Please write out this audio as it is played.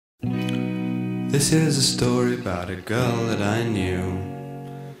This is a story about a girl that I knew.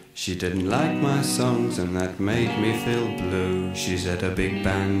 She didn't like my songs and that made me feel blue. She said a big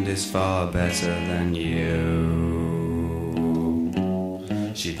band is far better than you.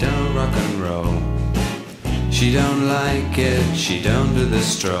 She don't rock and roll, she don't like it, she don't do the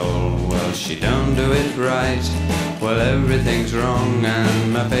stroll. Well, she don't do it right, well everything's wrong.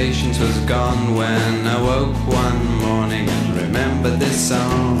 And my patience was gone when I woke one morning and remembered this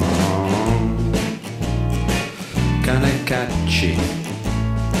song. Kinda catchy.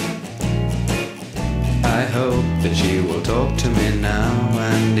 I hope that she will talk to me now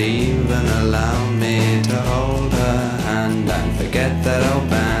and even allow me to hold her hand and forget that old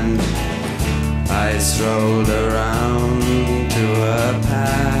band. I strolled around to her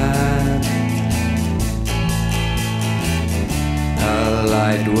pad. Her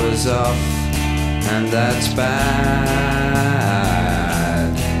light was off and that's bad.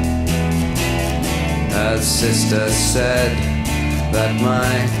 Her sister said that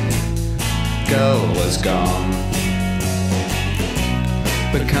my girl was gone.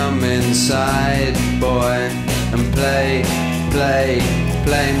 But come inside, boy, and play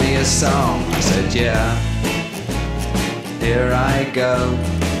me a song. I said, yeah, here I go.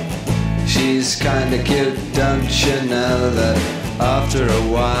 She's kinda cute, don't you know that after a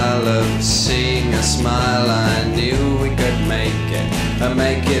while of seeing a smile I knew we could make it, and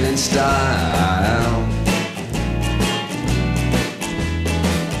make it in style.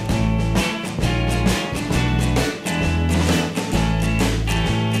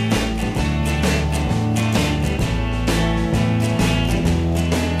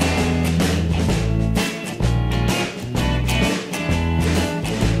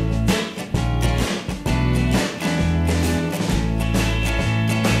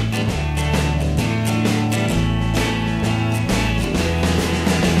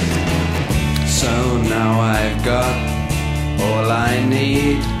 So now I've got all I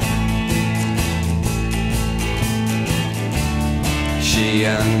need. She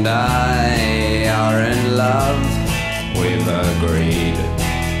and I are in love, we've agreed.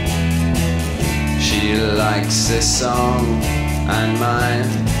 She likes this song and mine,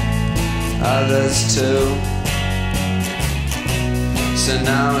 others too. So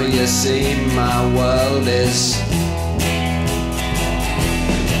now you see my world is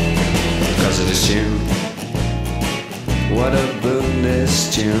because of this tune. What a boon this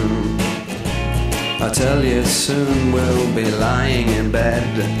tune. I'll tell you soon we'll be lying in bed,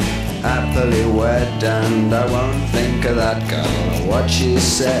 happily wed, and I won't think of that girl or what she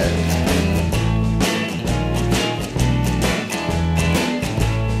said.